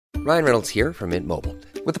Ryan Reynolds here from Mint Mobile.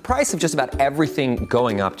 With the price of just about everything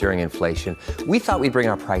going up during inflation, we thought we'd bring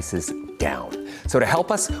our prices down. So to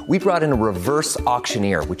help us, we brought in a reverse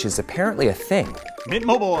auctioneer, which is apparently a thing. Mint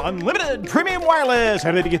Mobile Unlimited Premium Wireless.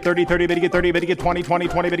 How to get 30, 30, bit to get 30, bit to get 20, 20,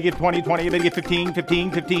 20, bit to get 20, 20, bit to get 15,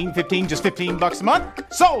 15, 15, 15, just $15 a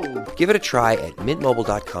month? Sold! Give it a try at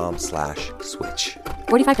mintmobile.com/switch.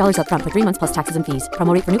 $45 up front for 3 months plus taxes and fees.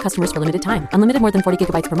 Promo rate for new customers for limited time. Unlimited more than 40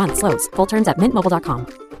 gigabytes per month. Slows full terms at mintmobile.com.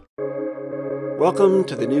 Welcome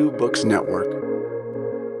to the New Books Network.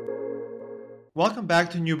 Welcome back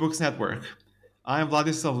to New Books Network. I am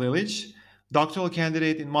Vladislav Lilic, doctoral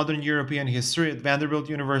candidate in modern European history at Vanderbilt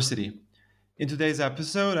University. In today's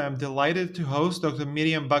episode, I am delighted to host Dr.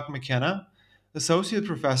 Miriam Buck McKenna, associate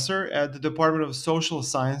professor at the Department of Social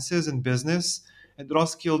Sciences and Business at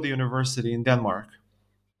Roskilde University in Denmark.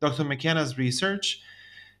 Dr. McKenna's research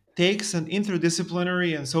takes an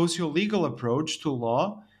interdisciplinary and socio-legal approach to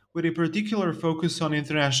law with a particular focus on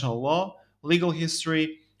international law, legal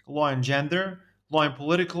history, law and gender, law and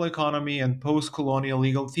political economy, and post-colonial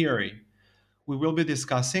legal theory. We will be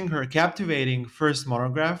discussing her captivating first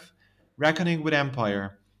monograph, Reckoning with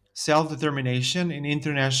Empire, Self-Determination in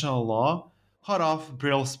International Law, hot off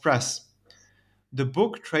Brill's press. The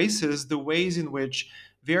book traces the ways in which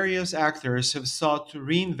various actors have sought to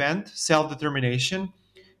reinvent self-determination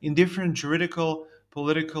in different juridical,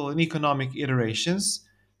 political, and economic iterations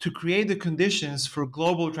to create the conditions for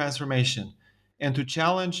global transformation and to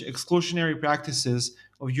challenge exclusionary practices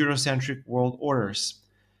of Eurocentric world orders.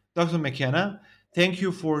 Dr. McKenna, thank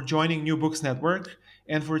you for joining New Books Network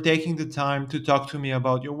and for taking the time to talk to me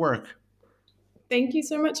about your work. Thank you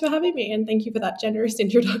so much for having me, and thank you for that generous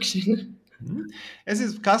introduction. As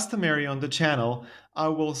is customary on the channel, I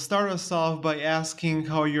will start us off by asking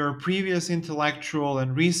how your previous intellectual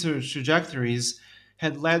and research trajectories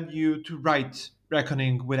had led you to write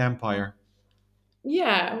Reckoning with Empire.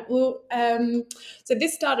 Yeah, well, so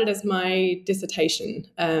this started as my dissertation,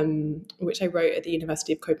 which I wrote at the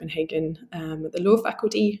University of Copenhagen at the law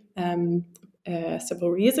faculty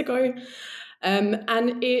several years ago. And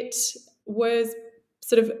it was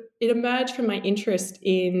it emerged from my interest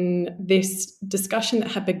in this discussion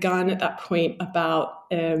that had begun at that point about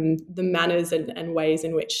the manners and ways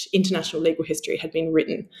in which international legal history had been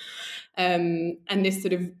written. And this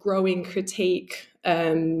sort of growing critique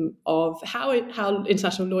of how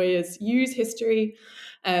international lawyers use history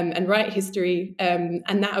and write history,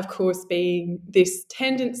 and that, of course, being this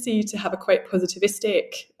tendency to have a quite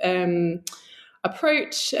positivistic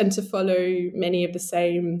approach and to follow many of the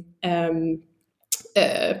same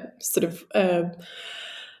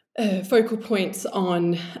focal points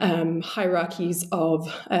on hierarchies of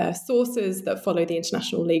sources that follow the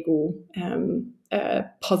international legal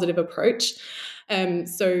positive approach.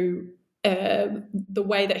 So the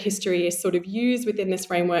way that history is sort of used within this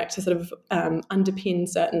framework to sort of underpin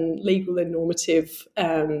certain legal and normative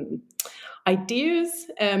ideas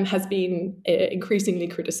has been increasingly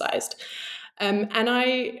criticized. And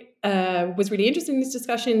I was really interested in these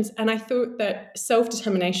discussions, and I thought that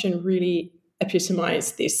self-determination really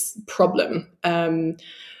epitomized this problem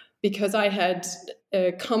because I had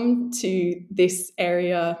come to this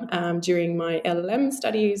area during my LLM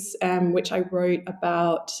studies, which I wrote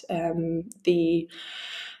about the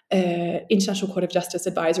International Court of Justice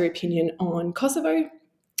advisory opinion on Kosovo.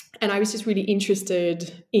 And I was just really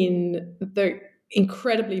interested in the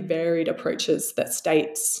incredibly varied approaches that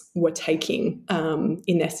states were taking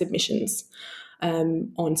in their submissions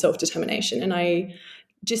on self-determination. And I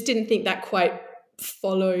just didn't think that quite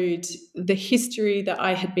followed the history that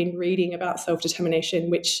I had been reading about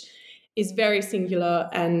self-determination, which is very singular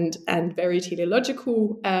and very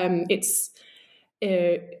teleological. It's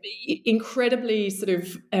incredibly sort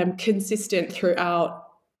of consistent throughout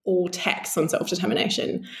all texts on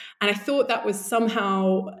self-determination. And I thought that was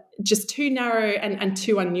somehow just too narrow and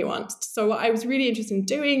too unnuanced. So what I was really interested in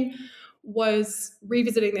doing was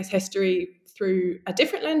revisiting this history through a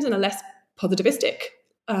different lens and a less positivistic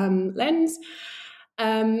lens.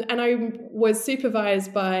 And I was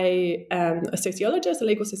supervised by a sociologist, a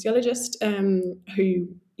legal sociologist, who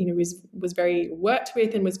was very worked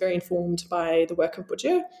with and was very informed by the work of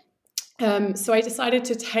Bourdieu. So I decided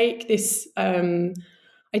to take this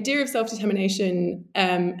idea of self-determination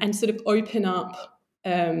and sort of open up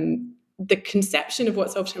the conception of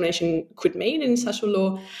what self-determination could mean in international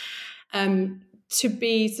law to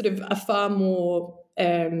be sort of a far more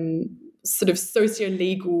sort of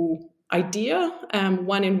socio-legal idea,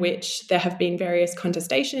 one in which there have been various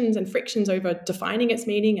contestations and frictions over defining its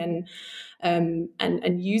meaning and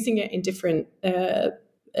using it in different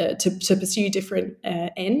to pursue different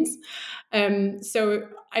ends. So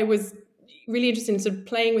I was really interested in sort of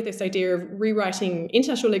playing with this idea of rewriting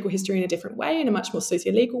international legal history in a different way, in a much more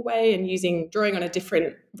socio-legal way, and drawing on a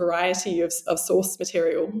different variety of source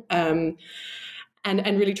material, and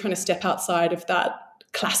really trying to step outside of that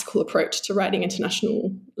classical approach to writing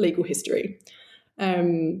international legal history.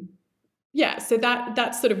 So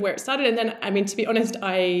that's sort of where it started. And then, I mean, to be honest,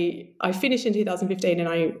 I finished in 2015, and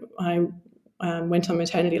I went on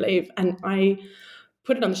maternity leave, and I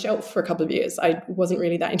put it on the shelf for a couple of years. I wasn't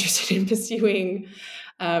really that interested in pursuing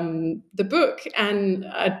the book. And,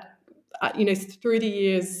 through the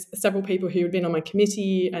years, several people who had been on my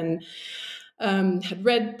committee and had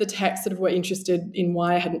read the text sort of were interested in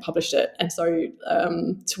why I hadn't published it. And so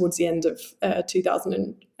towards the end of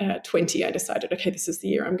 2020, I decided, okay, this is the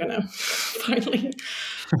year I'm going to finally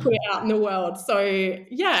put it out in the world. So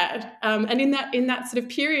and in that sort of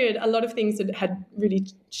period, a lot of things had really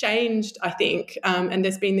changed, I think. And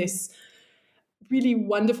there's been this really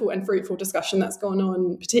wonderful and fruitful discussion that's gone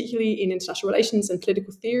on, particularly in international relations and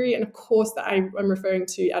political theory. And of course, that I'm referring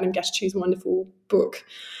to Adam Gashchu's wonderful book,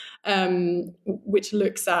 which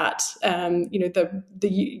looks at the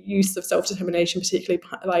use of self-determination, particularly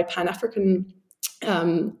by Pan-African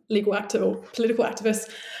legal or political activists.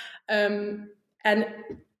 And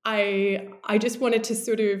I just wanted to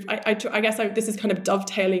sort of, I guess this is kind of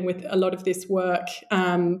dovetailing with a lot of this work,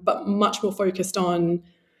 but much more focused on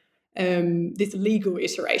this legal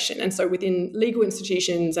iteration. And so within legal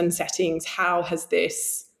institutions and settings, how has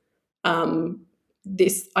this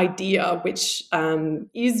idea, which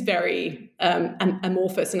is very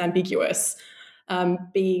amorphous and ambiguous,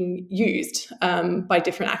 being used by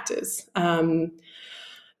different actors.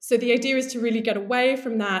 So the idea is to really get away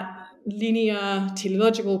from that linear,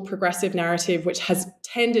 teleological, progressive narrative, which has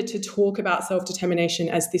tended to talk about self-determination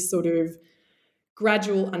as this sort of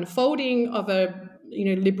gradual unfolding of a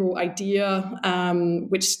liberal idea,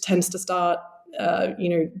 which tends to start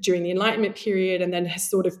during the Enlightenment period, and then has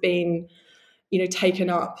sort of been taken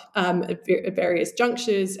up at various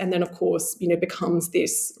junctures, and then, of course, becomes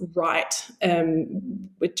this right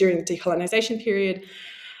during the decolonization period.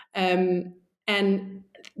 And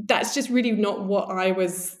that's just really not what I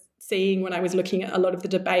was seeing when I was looking at a lot of the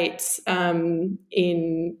debates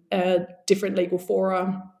in different legal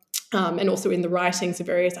fora, and also in the writings of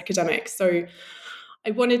various academics. So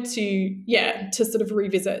I wanted to sort of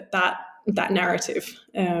revisit that narrative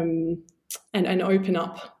and open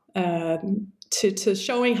up to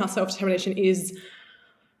showing how self-determination is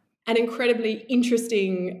an incredibly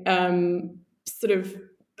interesting sort of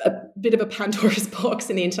a bit of a Pandora's box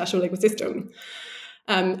in the international legal system.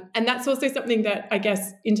 And that's also something that I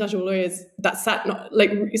guess international lawyers that sat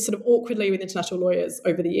sort of awkwardly with international lawyers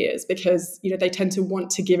over the years, because they tend to want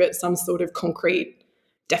to give it some sort of concrete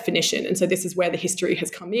definition. And so this is where the history has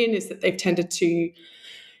come in, is that they've tended to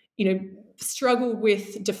struggle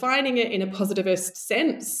with defining it in a positivist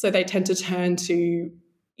sense. So they tend to turn to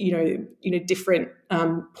different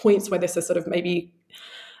points where this is sort of maybe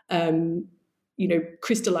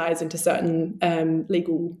crystallize into certain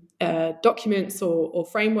legal documents or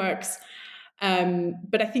frameworks.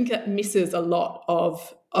 But I think that misses a lot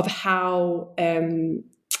of how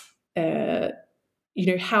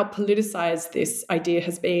how politicized this idea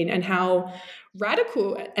has been, and how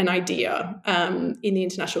radical an idea in the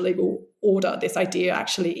international legal order this idea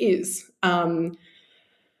actually is. I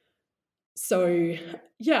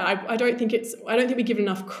don't think we give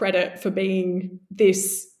enough credit for being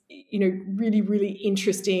this really, really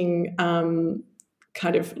interesting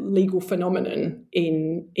kind of legal phenomenon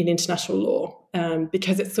in international law,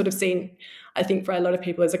 because it's sort of seen, I think, for a lot of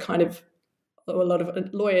people as a lot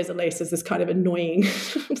of lawyers at least, as this kind of annoying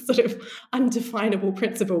sort of undefinable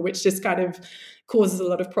principle, which just kind of causes a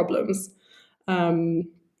lot of problems.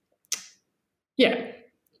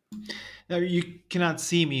 Now, you cannot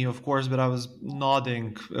see me, of course, but I was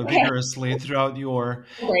nodding vigorously throughout your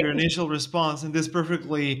initial response, and this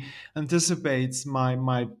perfectly anticipates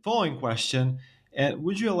my following question.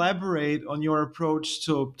 Would you elaborate on your approach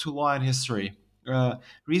to law and history?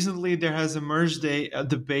 Recently, there has emerged a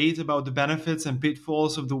debate about the benefits and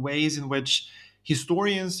pitfalls of the ways in which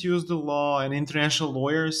historians use the law and international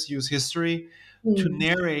lawyers use history to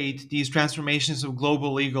narrate these transformations of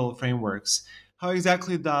global legal frameworks. How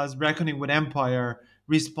exactly does Reckoning with Empire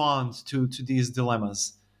respond to these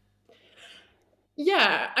dilemmas?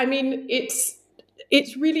 Yeah, I mean, it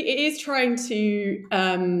is trying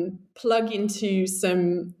to plug into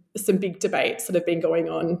some big debates that have been going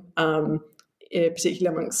on, particularly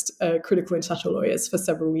amongst critical international lawyers for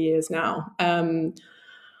several years now.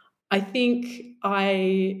 I think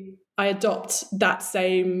I I adopt that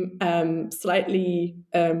same slightly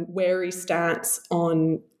wary stance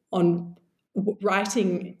on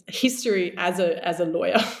writing history as a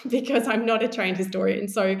lawyer, because I'm not a trained historian.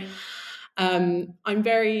 So I'm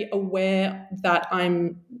very aware that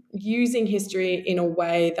I'm using history in a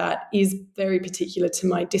way that is very particular to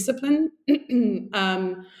my discipline,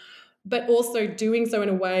 but also doing so in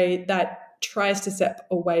a way that tries to step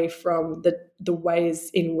away from the ways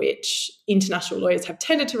in which international lawyers have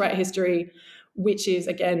tended to write history, which is,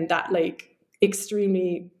 again, that like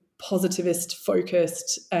extremely positivist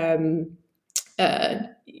focused,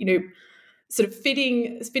 sort of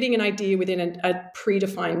fitting an idea within a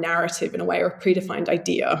predefined narrative in a way, or a predefined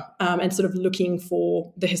idea, and sort of looking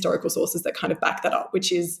for the historical sources that kind of back that up,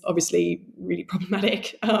 which is obviously really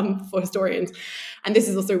problematic for historians. And this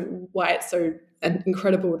is also why it's so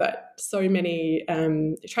incredible that so many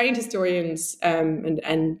trained historians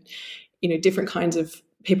and different kinds of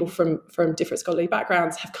people from different scholarly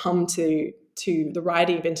backgrounds have come to the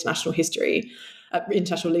writing of international history,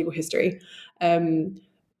 international legal history.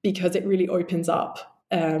 Because it really opens up,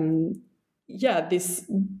 this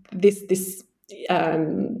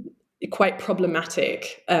quite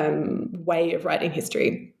problematic way of writing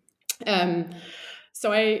history.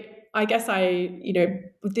 So I guess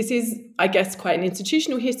this is, I guess, quite an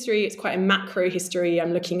institutional history. It's quite a macro history.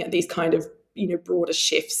 I'm looking at these kind of broader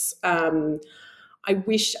shifts. I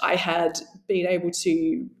wish I had been able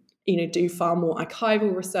to do far more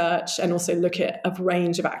archival research and also look at a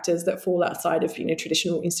range of actors that fall outside of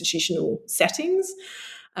traditional institutional settings.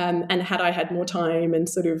 And had I had more time and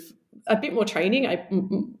sort of a bit more training, I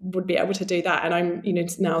would be able to do that. And I'm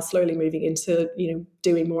now slowly moving into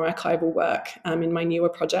doing more archival work in my newer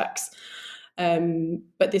projects.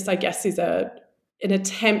 But this, I guess, is an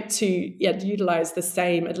attempt to utilize the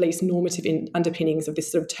same, at least normative underpinnings of this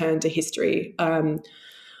sort of turn to history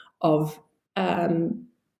of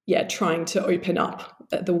trying to open up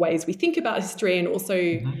the ways we think about history, and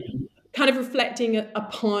also kind of reflecting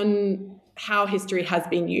upon how history has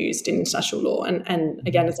been used in international law. And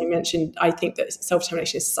again, as I mentioned, I think that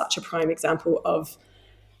self-determination is such a prime example of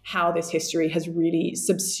how this history has really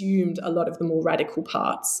subsumed a lot of the more radical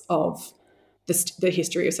parts of the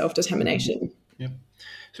history of self-determination. Yeah.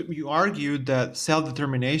 So you argued that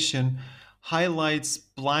self-determination highlights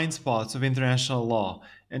blind spots of international law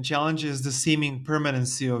and challenges the seeming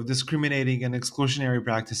permanency of discriminating and exclusionary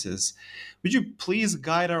practices. Would you please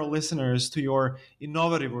guide our listeners through your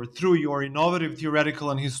innovative theoretical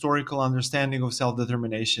and historical understanding of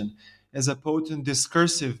self-determination as a potent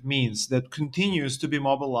discursive means that continues to be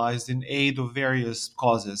mobilized in aid of various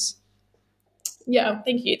causes? Yeah,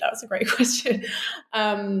 thank you. That was a great question.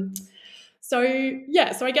 So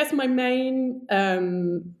I guess my main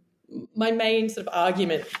sort of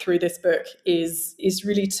argument through this book is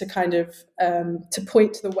really to kind of to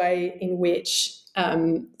point to the way in which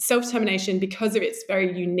self-determination, because of its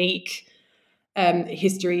very unique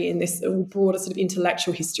history in this broader sort of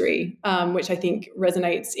intellectual history, which I think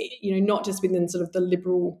resonates, not just within sort of the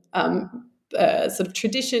liberal sort of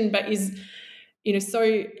tradition, but is,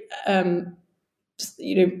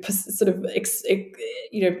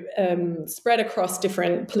 spread across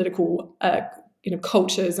different political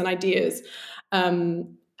cultures and ideas,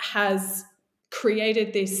 has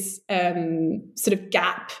created this sort of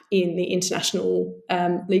gap in the international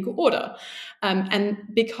legal order. And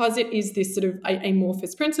because it is this sort of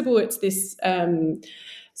amorphous principle, it's this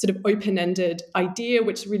sort of open-ended idea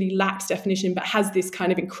which really lacks definition, but has this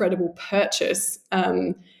kind of incredible purchase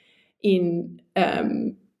in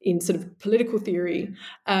sort of political theory.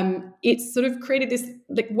 It's sort of created this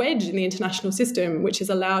like wedge in the international system, which has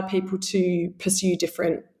allowed people to pursue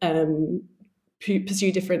different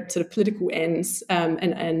sort of political ends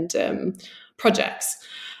and projects.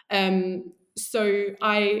 So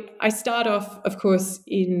I start off, of course,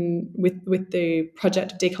 with the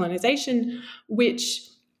project of decolonization, which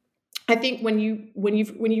I think when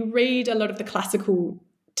you read a lot of the classical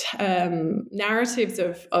narratives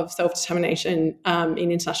of self-determination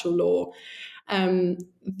in international law,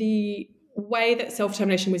 the way that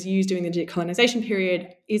self-determination was used during the decolonization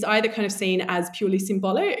period is either kind of seen as purely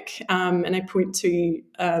symbolic, and I point to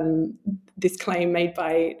this claim made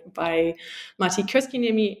by Martti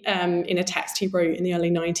Koskiniemi in a text he wrote in the early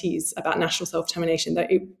 90s about national self-determination, that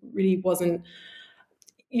it really wasn't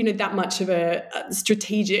that much of a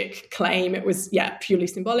strategic claim. It was purely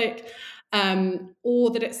symbolic. Or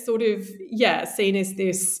that it's sort of, seen as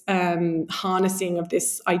this harnessing of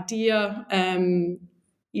this idea,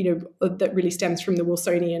 that really stems from the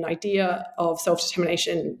Wilsonian idea of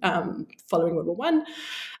self-determination following World War I.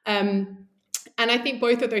 And I think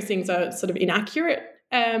both of those things are sort of inaccurate.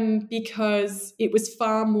 because it was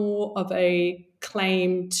far more of a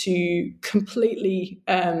claim to completely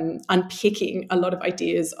unpicking a lot of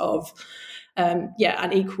ideas of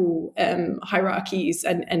unequal hierarchies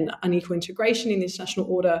and unequal integration in the international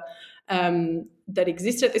order that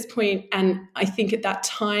existed at this point. And I think at that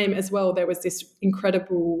time as well, there was this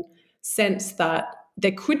incredible sense that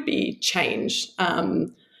there could be change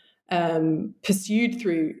pursued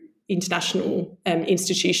through international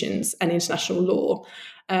institutions and international law.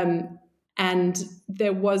 And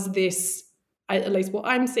there was this, at least what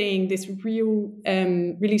I'm seeing, this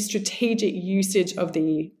really strategic usage of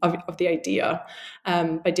the idea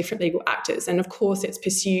by different legal actors. And of course, it's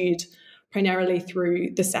pursued primarily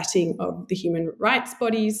through the setting of the human rights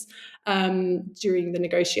bodies during the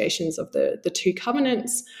negotiations of the two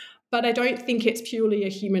covenants. But I don't think it's purely a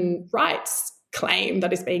human rights claim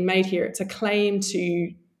that is being made here. It's a claim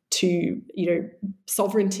to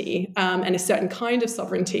sovereignty and a certain kind of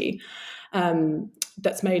sovereignty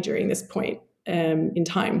that's made during this point in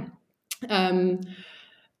time. And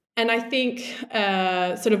I think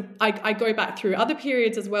I go back through other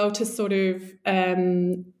periods as well to sort of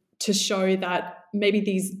to show that maybe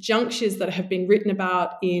these junctures that have been written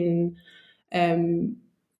about in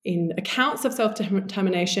accounts of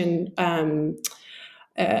self-determination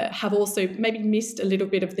have also maybe missed a little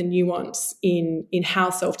bit of the nuance in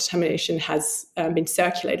how self-determination has been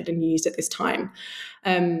circulated and used at this time.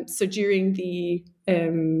 So during the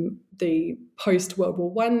post-World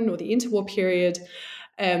War I or the interwar period,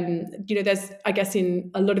 there's, I guess,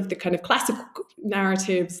 in a lot of the kind of classical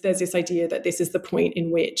narratives, there's this idea that this is the point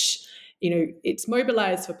in which, it's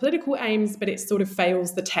mobilized for political aims, but it sort of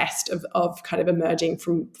fails the test of kind of emerging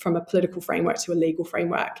from a political framework to a legal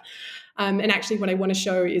framework. And actually what I want to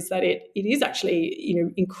show is that it is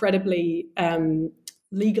actually, incredibly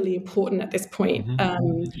legally important at this point,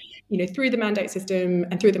 through the mandate system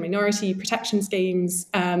and through the minority protection schemes,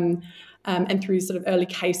 and through sort of early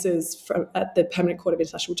cases at the Permanent Court of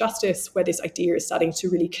International Justice, where this idea is starting to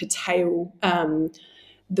really curtail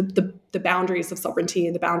the boundaries of sovereignty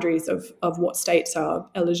and the boundaries of what states are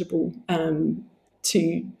eligible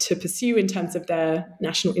to pursue in terms of their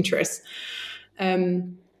national interests.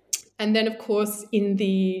 And then, of course, in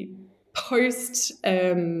the not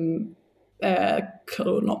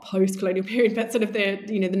post-colonial period, but sort of the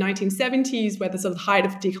 1970s, where the sort of height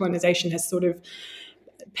of decolonization has sort of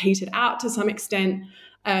petered out to some extent.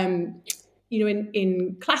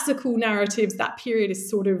 In classical narratives, that period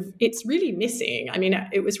is it's really missing. I mean,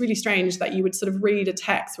 it was really strange that you would sort of read a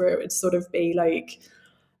text where it would sort of be like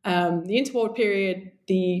the interwar period,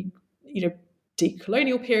 the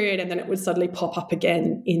decolonial period, and then it would suddenly pop up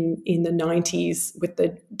again in the 90s with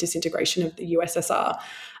the disintegration of the USSR.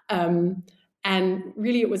 And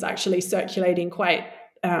really, it was actually circulating quite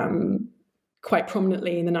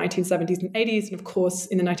prominently in the 1970s and 80s, and of course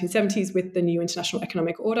in the 1970s with the new international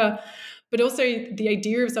economic order, but also the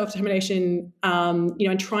idea of self-determination,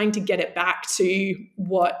 and trying to get it back to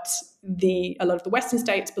what a lot of the Western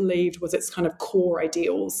states believed was its kind of core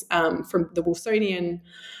ideals from the Wilsonian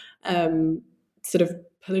sort of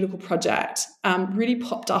political project, really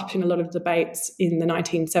popped up in a lot of debates in the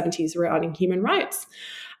 1970s regarding human rights.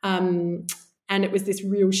 And it was this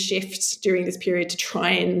real shift during this period to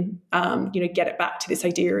try and, get it back to this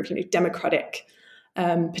idea of, democratic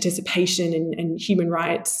participation and human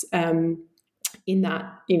rights in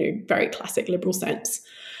that, very classic liberal sense.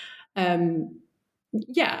 And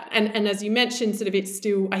as you mentioned, sort of it's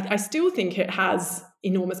still, I still think it has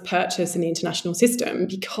enormous purchase in the international system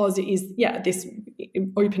because it is, this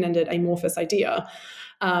open-ended amorphous idea.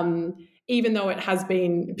 Even though it has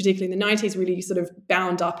been, particularly in the 90s, really sort of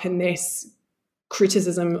bound up in this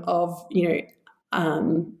criticism of,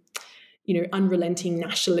 unrelenting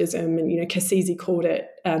nationalism, and Cassisi called it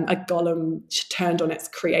a golem turned on its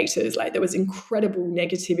creators. Like, there was incredible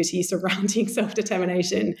negativity surrounding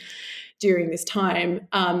self-determination during this time,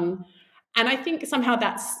 and I think somehow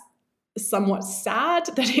that's somewhat sad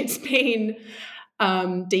that it's been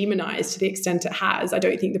demonized to the extent it has. I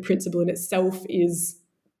don't think the principle in itself is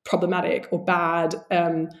problematic or bad.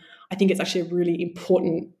 I think it's actually a really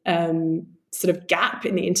important sort of gap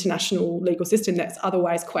in the international legal system that's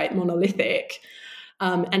otherwise quite monolithic,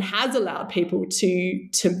 and has allowed people to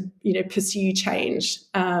pursue change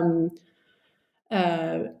and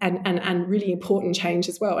really important change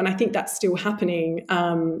as well. And I think that's still happening,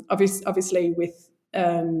 obviously with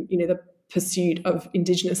the pursuit of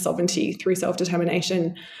Indigenous sovereignty through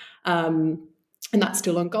self-determination, and that's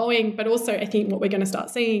still ongoing. But also I think what we're going to start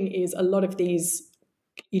seeing is a lot of these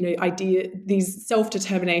these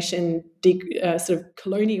self-determination sort of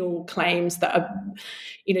colonial claims that are,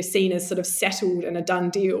 seen as sort of settled and a done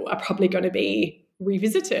deal are probably going to be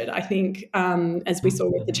revisited. I think, as we saw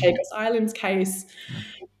with the Chagos Islands case,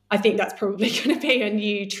 I think that's probably going to be a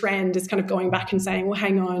new trend, is kind of going back and saying, well,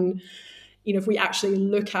 hang on, if we actually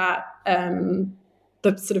look at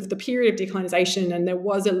the sort of the period of declinization, and there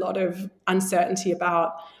was a lot of uncertainty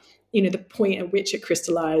about, the point at which it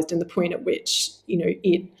crystallized and the point at which,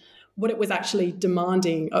 what it was actually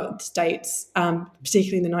demanding of states,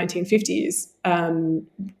 particularly in the 1950s,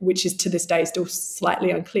 which is to this day still slightly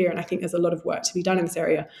unclear. And I think there's a lot of work to be done in this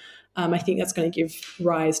area. I think that's going to give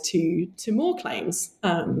rise to more claims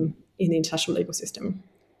in the international legal system.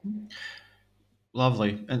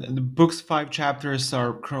 Lovely. And the book's 5 chapters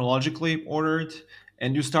are chronologically ordered,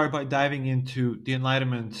 and you start by diving into the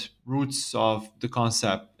Enlightenment roots of the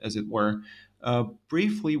concept, as it were.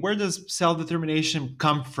 Briefly, where does self-determination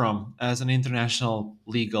come from as an international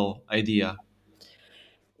legal idea?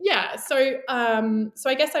 Yeah, so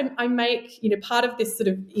I guess I make, part of this sort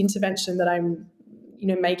of intervention that I'm,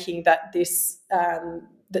 making, that this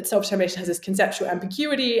that self-determination has this conceptual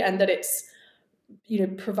ambiguity, and that it's,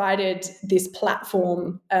 provided this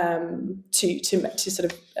platform to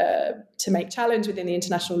sort of to make challenge within the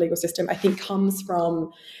international legal system, I think comes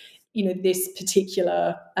from, this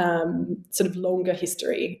particular sort of longer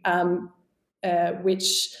history,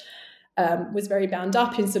 which was very bound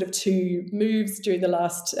up in sort of 2 moves during the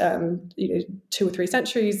last 2 or 3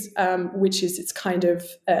 centuries, which is its kind of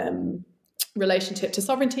relationship to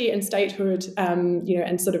sovereignty and statehood,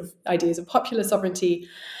 and sort of ideas of popular sovereignty.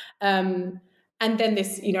 And then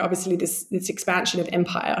this, obviously this expansion of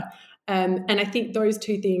empire. And I think those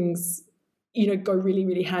 2 things, go really,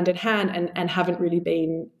 really hand in hand, and haven't really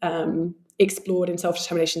been explored in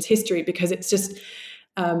self-determination's history, because it's just,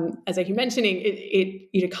 as I keep mentioning,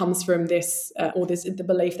 it comes from this, the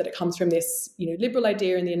belief that it comes from this, liberal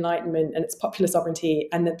idea in the Enlightenment and its popular sovereignty,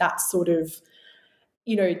 and that's sort of,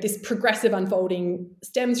 this progressive unfolding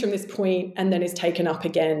stems from this point and then is taken up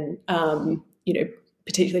again,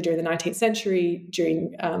 particularly during the 19th century,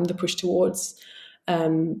 during the push towards,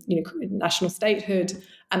 national statehood,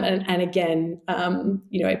 and again,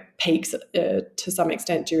 it peaks to some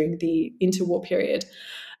extent during the interwar period.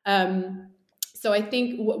 So I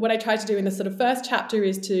think what I try to do in the sort of first chapter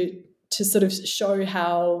is to sort of show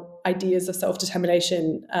how ideas of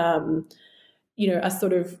self-determination, are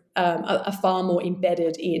sort of are far more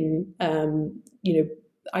embedded in,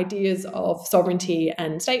 ideas of sovereignty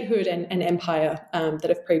and statehood and empire that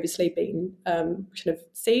have previously been kind of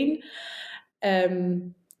seen.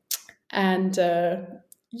 And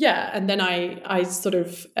then I sort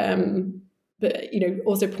of,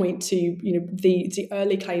 also point to, the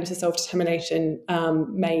early claims to self-determination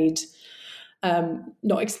made,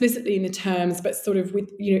 not explicitly in the terms, but sort of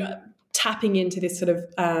with, tapping into this sort of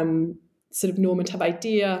normative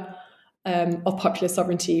idea of popular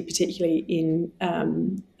sovereignty, particularly in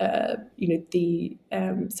the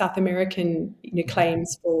South American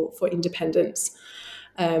claims for independence,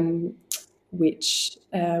 which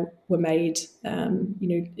were made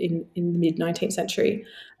in the mid-19th century.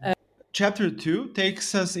 Chapter 2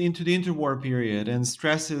 takes us into the interwar period and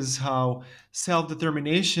stresses how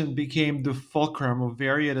self-determination became the fulcrum of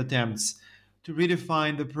varied attempts to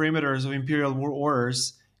redefine the perimeters of imperial war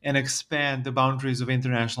orders and expand the boundaries of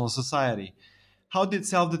international society. How did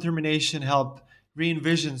self-determination help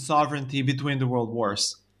re-envision sovereignty between the world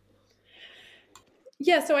wars?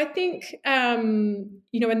 Yeah, so I think in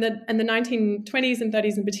the 1920s and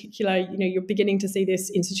 30s in particular, you're beginning to see this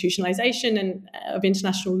institutionalization of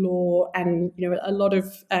international law, and a lot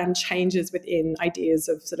of changes within ideas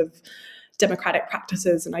of sort of democratic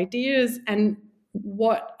practices and ideas. And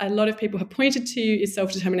what a lot of people have pointed to is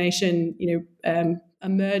self-determination,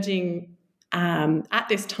 emerging at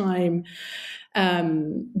this time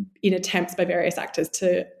in attempts by various actors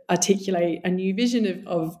to articulate a new vision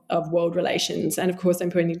of world relations. And of course,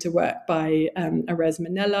 I'm pointing to work by Erez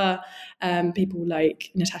Manela, people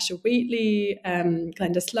like Natasha Wheatley,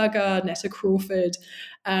 Glenda Slugger, Netta Crawford,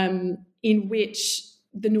 in which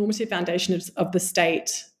the normative foundations of the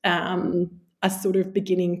state are sort of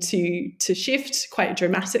beginning to shift quite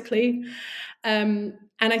dramatically. And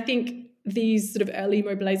I think these sort of early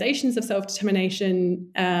mobilizations of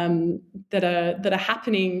self-determination that are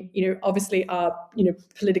happening, obviously are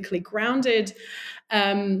politically grounded,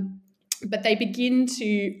 but they begin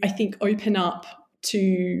to, I think, open up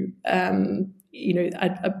to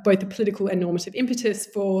both a political and normative impetus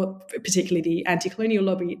for particularly the anti-colonial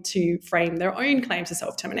lobby to frame their own claims of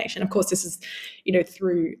self-determination. Of course, this is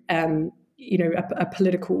through a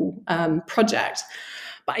political project.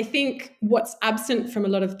 But I think what's absent from a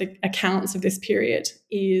lot of the accounts of this period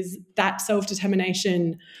is that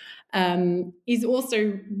self-determination is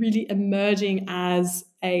also really emerging as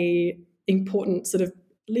a important sort of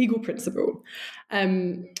legal principle.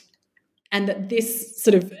 And that this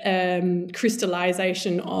sort of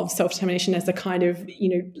crystallization of self-determination as a kind of,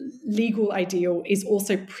 legal ideal is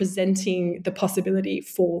also presenting the possibility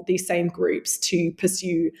for these same groups to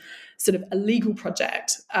pursue sort of a legal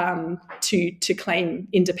project to claim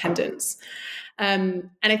independence. And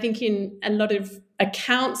I think in a lot of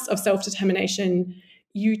accounts of self-determination,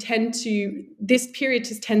 this period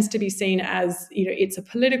just tends to be seen as, it's a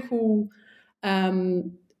political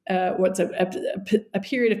a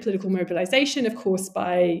period of political mobilization, of course,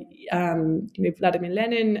 by Vladimir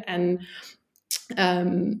Lenin and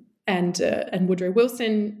Woodrow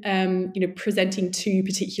Wilson, presenting two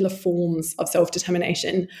particular forms of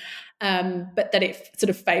self-determination, but that it sort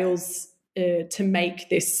of fails to make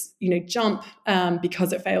this, jump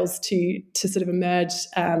because it fails to sort of emerge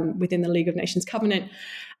within the League of Nations Covenant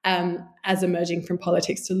as emerging from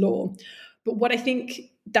politics to law. But what I think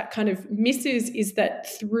that kind of misses is that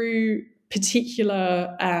through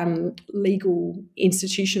particular legal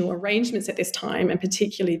institutional arrangements at this time, and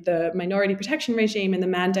particularly the minority protection regime and the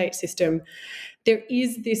mandate system, there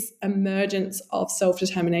is this emergence of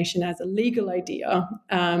self-determination as a legal idea,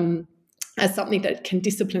 as something that can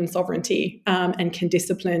discipline sovereignty and can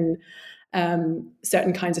discipline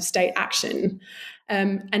certain kinds of state action.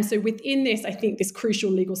 And so within this, I think this crucial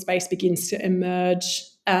legal space begins to emerge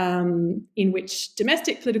in which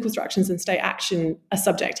domestic political structures and state action are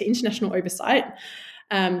subject to international oversight,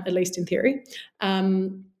 at least in theory,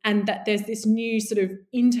 and that there's this new sort of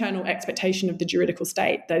internal expectation of the juridical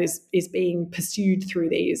state that is being pursued through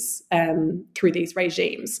these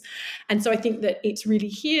regimes. And so I think that it's really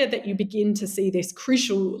here that you begin to see this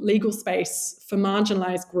crucial legal space for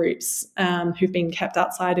marginalised groups who've been kept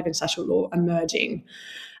outside of international law emerging,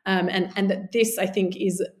 and that this, I think,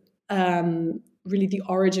 is really the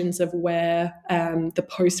origins of where the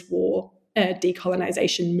post-war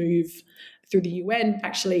decolonization move through the UN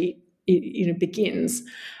actually begins.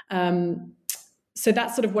 So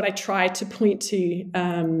that's sort of what I try to point to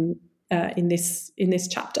in this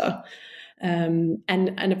chapter.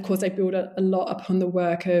 And of course, I build a lot upon the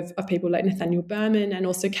work of people like Nathaniel Berman and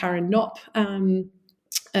also Karen Knopp, who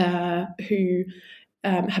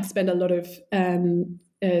have spent a lot of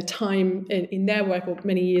time in their work, or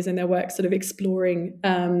many years in their work, sort of exploring,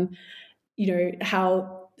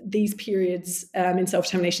 how these periods in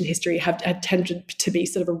self-determination history have tended to be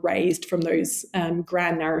sort of erased from those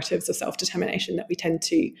grand narratives of self-determination that we tend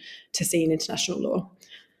to see in international law.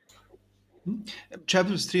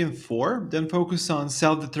 Chapters 3 and 4 then focus on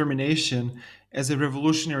self-determination as a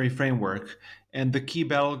revolutionary framework and the key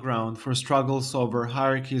battleground for struggles over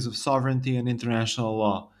hierarchies of sovereignty and international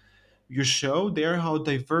law. You show there how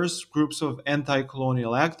diverse groups of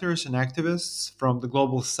anti-colonial actors and activists from the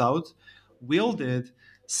global south wielded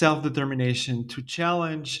self-determination to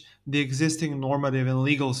challenge the existing normative and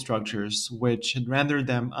legal structures which had rendered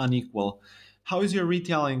them unequal. How is your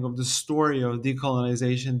retelling of the story of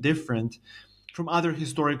decolonization different from other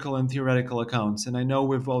historical and theoretical accounts? And I know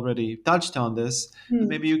we've already touched on this, but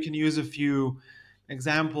maybe you can use a few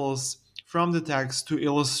examples from the text to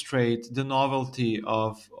illustrate the novelty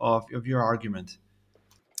of your argument.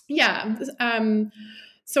 Yeah.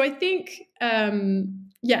 So I think,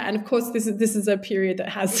 and of course, this is a period that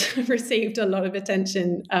has received a lot of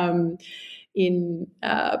attention in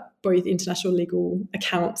both international legal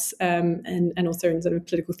accounts and also in sort of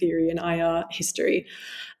political theory and IR history.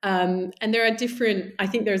 And there are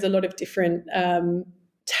there's a lot of different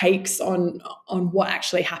takes on what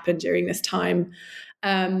actually happened during this time.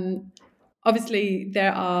 Obviously,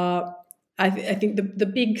 there are, I think the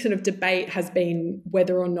big sort of debate has been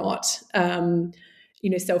whether or not,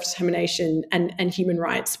 self-determination and human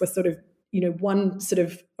rights were sort of, one sort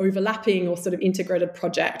of overlapping or sort of integrated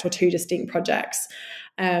project or two distinct projects.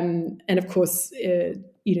 And of course,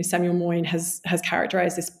 Samuel Moyn has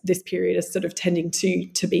characterized this period as sort of tending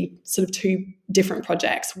to be sort of two different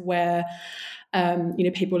projects where,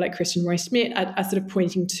 people like Christian Roy Schmidt are sort of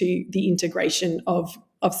pointing to the integration of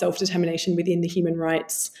self-determination within the human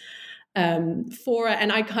rights fora.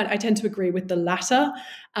 And I tend to agree with the latter,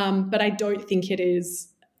 but I don't think it is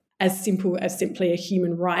as simple as simply a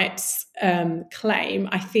human rights claim.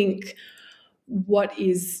 I think what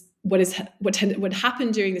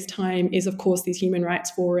happened during this time is, of course, these human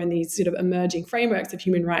rights fora and these sort of emerging frameworks of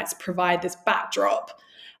human rights provide this backdrop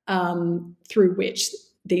through which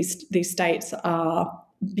these states are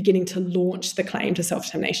beginning to launch the claim to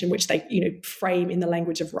self-determination, which they, frame in the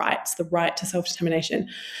language of rights, the right to self-determination.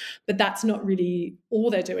 But that's not really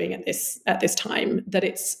all they're doing at this time. That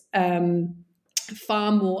it's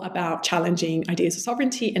far more about challenging ideas of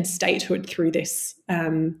sovereignty and statehood through this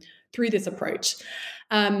approach.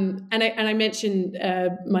 And I mentioned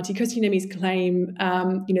Mati Koskinieme's claim,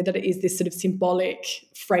 that it is this sort of symbolic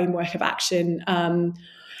framework of action. And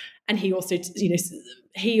he also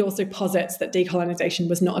posits that decolonization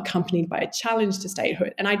was not accompanied by a challenge to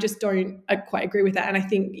statehood. And I just don't quite agree with that. And I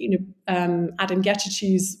think, Adam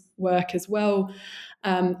Getachews' work as well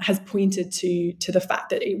has pointed to the fact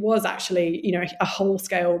that it was actually, a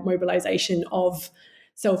whole-scale mobilization of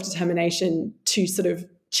self-determination to sort of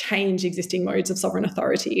change existing modes of sovereign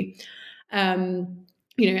authority, and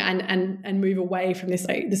move away from this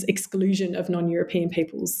exclusion of non-European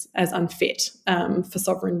peoples as unfit for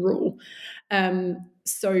sovereign rule.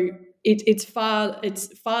 So it's far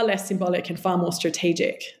less symbolic and far more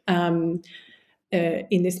strategic in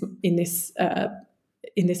this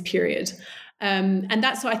period. And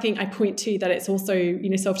that's why I think I point to, that it's also,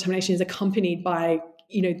 self-determination is accompanied by,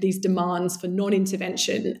 these demands for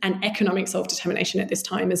non-intervention and economic self-determination at this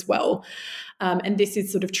time as well. And this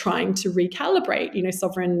is sort of trying to recalibrate,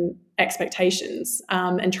 sovereign expectations,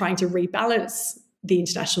 and trying to rebalance the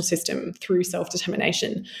international system through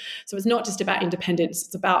self-determination. So it's not just about independence,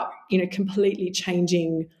 it's about, completely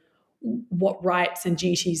changing what rights and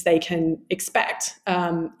duties they can expect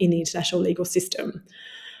in the international legal system.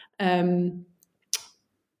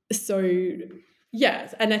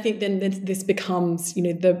 Yes, and I think then this becomes,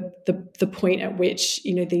 the point at which,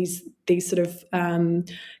 these sort of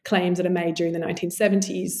claims that are made during the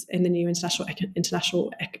 1970s in the new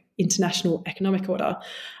international economic order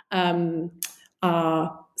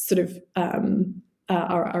are sort of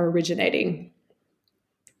are originating.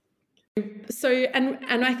 So,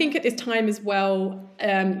 and I think at this time as well,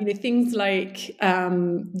 things like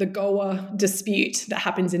the Goa dispute that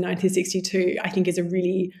happens in 1962, I think is a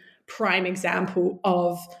really prime example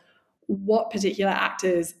of what particular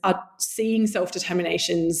actors are seeing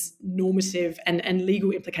self-determination's normative and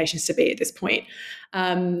legal implications to be at this point.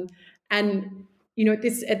 At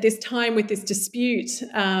this time with this dispute,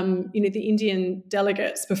 the Indian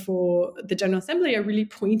delegates before the General Assembly are really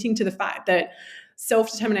pointing to the fact that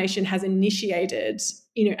self-determination has initiated,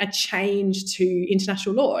 a change to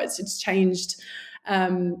international law. It's changed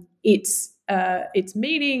its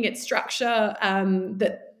meaning, its structure.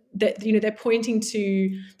 That they're pointing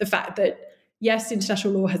to the fact that yes,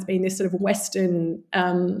 international law has been this sort of Western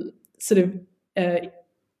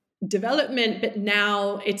development, but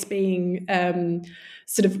now it's being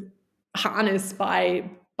sort of harnessed by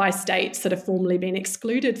states that have formerly been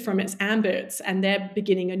excluded from its ambits, and they're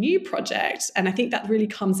beginning a new project. And I think that really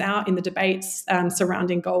comes out in the debates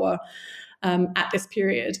surrounding Goa at this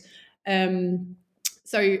period. I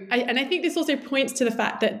think this also points to the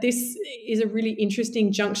fact that this is a really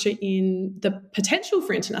interesting juncture in the potential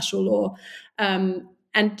for international law. And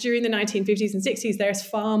during the 1950s and 60s, there's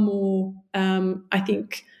far more, I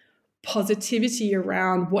think, positivity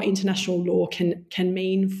around what international law can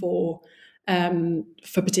mean for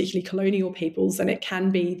particularly colonial peoples, and it can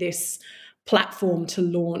be this platform to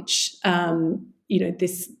launch,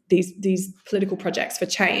 these political projects for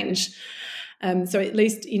change. So at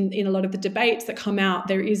least in a lot of the debates that come out,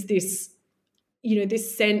 there is this,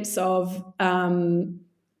 this sense of,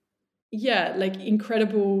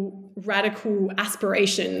 incredible radical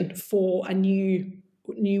aspiration for a new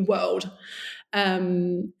world,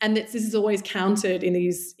 and this is always countered in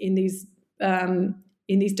these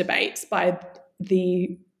debates by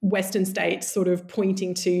the Western states sort of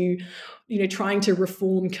pointing to, trying to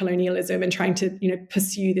reform colonialism and trying to,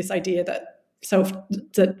 pursue this idea that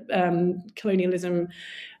colonialism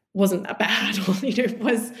wasn't that bad, or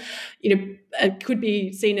was could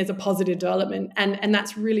be seen as a positive development, and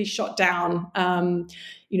that's really shot down,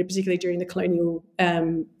 particularly during the colonial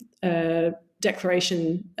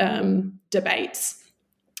declaration debates,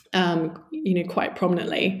 quite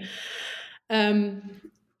prominently. And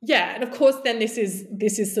of course, then this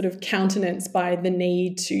is sort of countenanced by the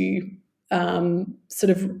need to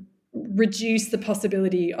sort of reduce the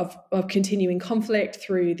possibility of continuing conflict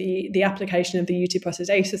through the application of the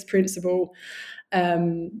Euthypotedasis principle,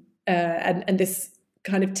 and this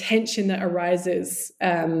kind of tension that arises,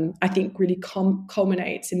 I think, really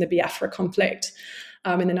culminates in the Biafra conflict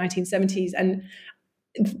in the 1970s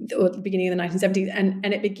or the beginning of the 1970s, and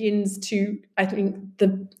it begins to, I think,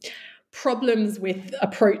 the problems with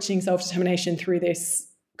approaching self-determination through this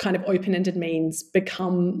kind of open-ended means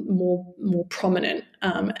become more prominent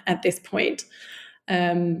at this point.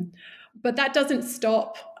 But that doesn't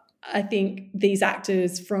stop, I think, these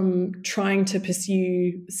actors from trying to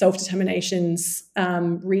pursue self-determination's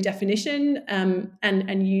redefinition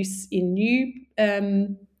and use in new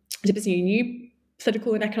to pursue new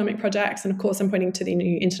political and economic projects. And of course, I'm pointing to the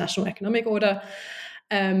new international economic order,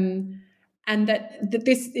 and that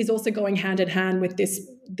this is also going hand in hand with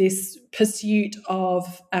this pursuit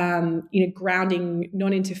of grounding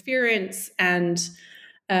non-interference and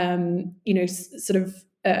sort of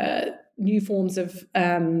new forms of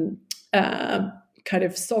kind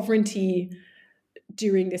of sovereignty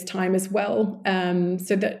during this time as well.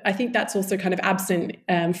 So that I think that's also kind of absent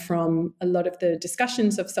from a lot of the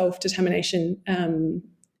discussions of self-determination,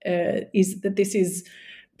 is that this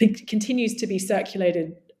continues to be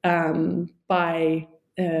circulated by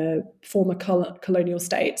former colonial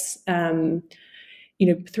states,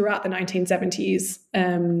 throughout the 1970s,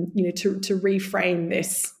 to reframe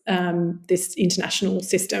this international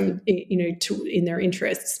system, in their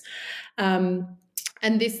interests.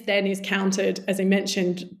 And this then is countered, as I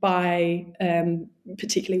mentioned, by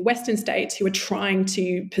particularly Western states who are trying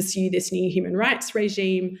to pursue this new human rights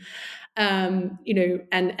regime, and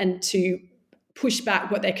to push back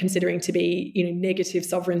what they're considering to be, negative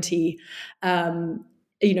sovereignty. So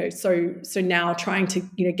now trying to,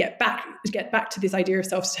 get back to this idea of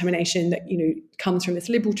self-determination that, comes from this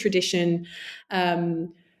liberal tradition,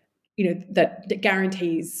 that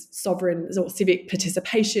guarantees sovereign or civic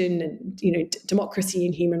participation and, democracy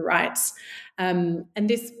and human rights. And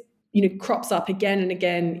this, crops up again and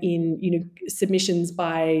again in, submissions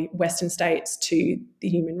by Western states to the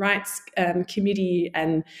Human Rights Committee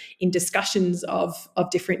and in discussions of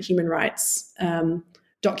different human rights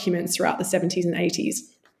documents throughout the 70s and 80s.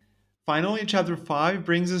 Finally, Chapter 5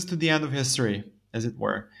 brings us to the end of history, as it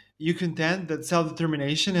were. You contend that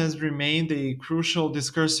self-determination has remained a crucial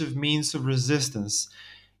discursive means of resistance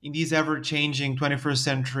in these ever-changing 21st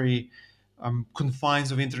century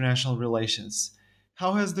confines of international relations.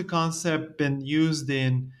 How has the concept been used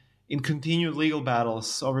in continued legal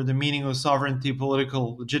battles over the meaning of sovereignty,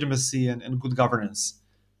 political legitimacy, and good governance?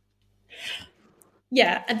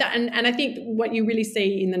 Yeah, and I think what you really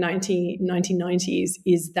see in the 1990s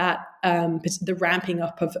is that the ramping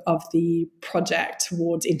up of the project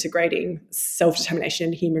towards integrating self-determination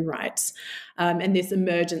and human rights, and this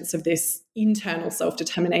emergence of this internal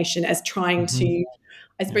self-determination as trying to,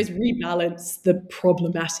 I suppose, rebalance the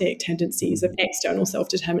problematic tendencies of external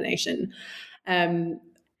self-determination.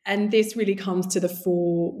 And this really comes to the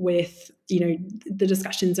fore with, the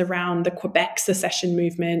discussions around the Quebec secession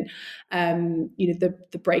movement, the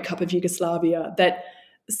breakup of Yugoslavia, that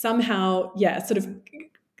somehow, sort of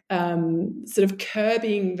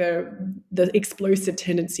curbing the explosive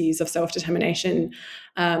tendencies of self-determination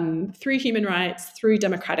through human rights, through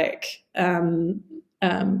democratic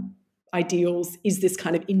ideals, is this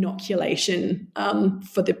kind of inoculation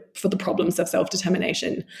for the problems of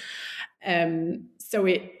self-determination. So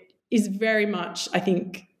it is very much, I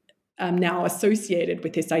think, now associated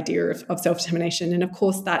with this idea of self-determination. And of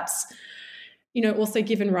course, that's, also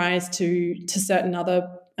given rise to certain other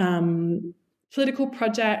political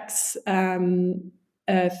projects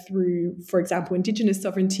through, for example, Indigenous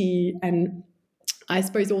sovereignty, and I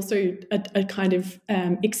suppose also a kind of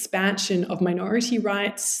expansion of minority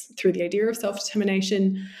rights through the idea of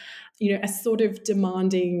self-determination, as sort of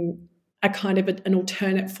demanding a kind of an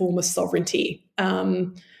alternate form of sovereignty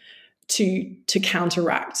to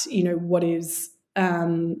counteract, what is,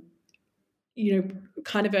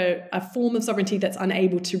 kind of a form of sovereignty that's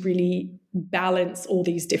unable to really balance all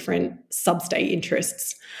these different sub-state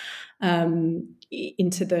interests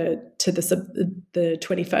into the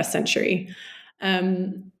 21st century.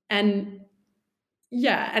 And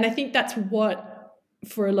I think that's what,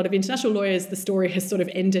 for a lot of international lawyers, the story has sort of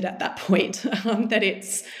ended at that point, that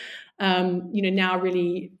it's, now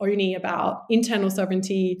really only about internal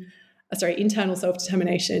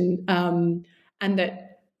self-determination, and that,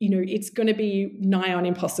 it's going to be nigh on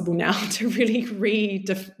impossible now to really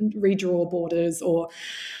redraw borders or,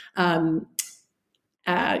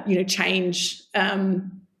 change,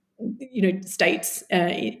 states,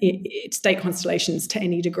 state constellations to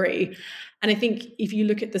any degree. And I think if you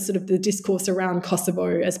look at the sort of the discourse around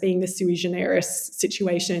Kosovo as being the sui generis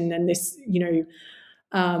situation and this,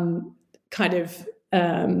 kind of,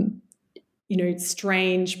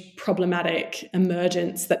 strange, problematic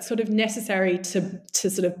emergence that's sort of necessary to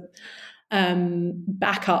sort of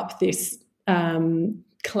back up this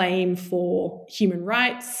claim for human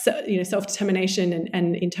rights, self-determination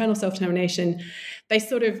and internal self-determination. They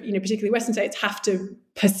sort of, particularly Western states, have to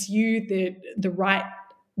pursue the right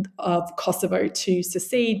of Kosovo to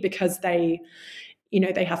secede because they,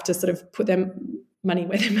 they have to sort of put their money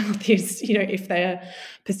where their mouth is, if they're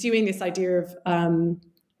pursuing this idea of,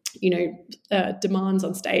 demands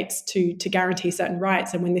on states to guarantee certain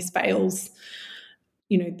rights. And when this fails,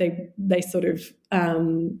 they sort of, are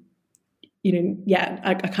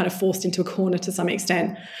kind of forced into a corner to some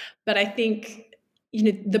extent. But I think,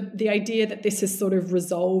 the idea that this has sort of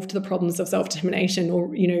resolved the problems of self-determination,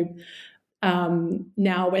 or,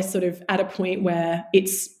 now we're sort of at a point where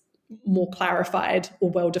it's more clarified or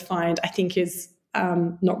well-defined, I think is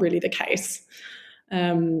not really the case.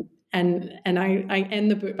 And I end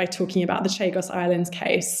the book by talking about the Chagos Islands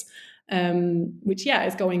case, which,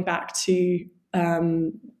 is going back to,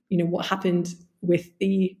 what happened with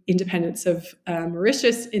the independence of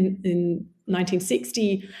Mauritius in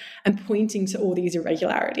 1960, and pointing to all these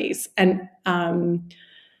irregularities. And I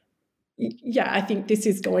think this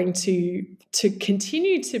is going to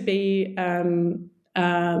continue to be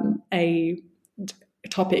a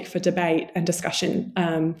topic for debate and discussion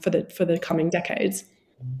for the coming decades.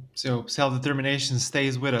 So self-determination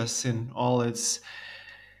stays with us in all its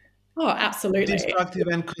absolutely destructive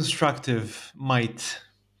and constructive might.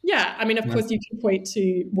 Yeah, I mean, of course, you can point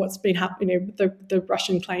to what's been happening, the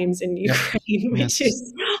Russian claims in Ukraine, which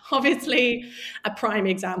is obviously a prime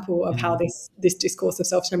example of how this discourse of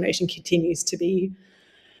self-determination continues to be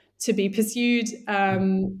pursued.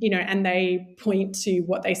 And they point to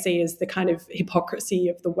what they see as the kind of hypocrisy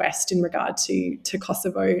of the West in regard to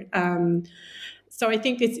Kosovo. So I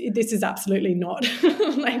think this is absolutely not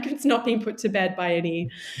it's not being put to bed by any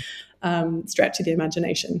stretch of the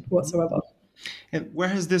imagination whatsoever. And where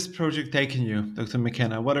has this project taken you, Dr.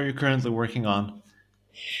 McKenna? What are you currently working on?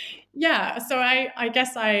 Yeah, so I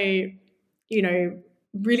guess I,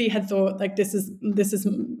 really had thought this is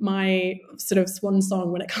my sort of swan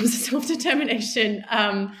song when it comes to self-determination.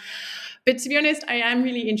 But to be honest, I am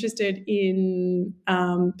really interested in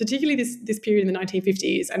particularly this period in the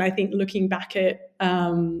 1950s. And I think looking back at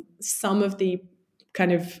some of the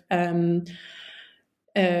kind of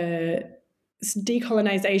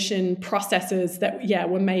decolonization processes that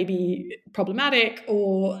were maybe problematic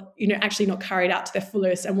or actually not carried out to their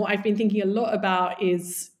fullest. And what I've been thinking a lot about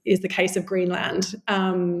is the case of Greenland,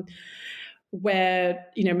 where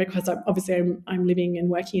because I'm living and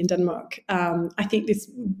working in Denmark. I think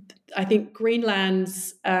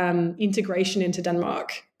Greenland's integration into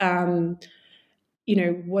Denmark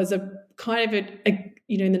was a kind of a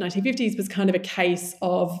in the 1950s was kind of a case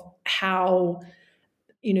of how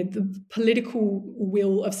the political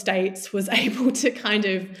will of states was able to kind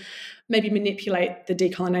of maybe manipulate the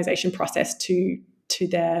decolonization process to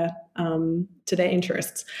their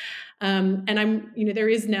interests. And there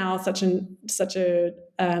is now such a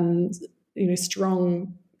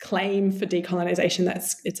strong claim for decolonization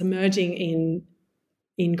it's emerging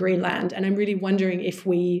in Greenland. And I'm really wondering if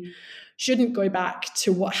we shouldn't go back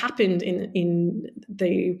to what happened in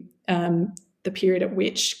the period at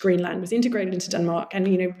which Greenland was integrated into Denmark,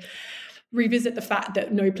 and revisit the fact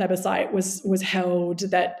that no plebiscite was held,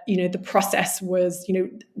 that the process was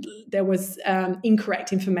there was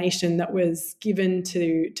incorrect information that was given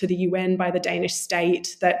to the UN by the Danish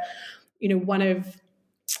state, that one of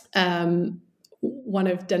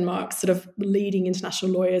Denmark's sort of leading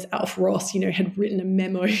international lawyers, Alf Ross, had written a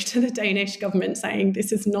memo to the Danish government saying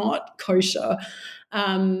this is not kosher.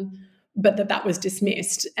 But that was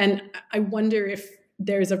dismissed. And I wonder if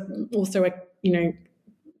there is also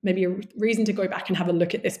maybe a reason to go back and have a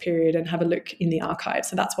look at this period and have a look in the archive.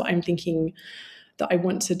 So that's what I'm thinking that I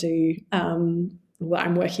want to do, what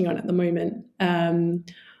I'm working on at the moment.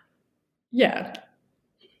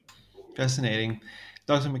 Fascinating.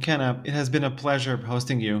 Dr. McKenna, it has been a pleasure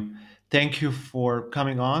hosting you. Thank you for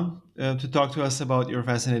coming on to talk to us about your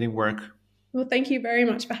fascinating work. Well, thank you very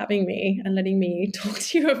much for having me and letting me talk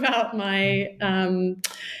to you about my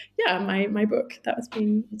my book. It's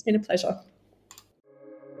been a pleasure.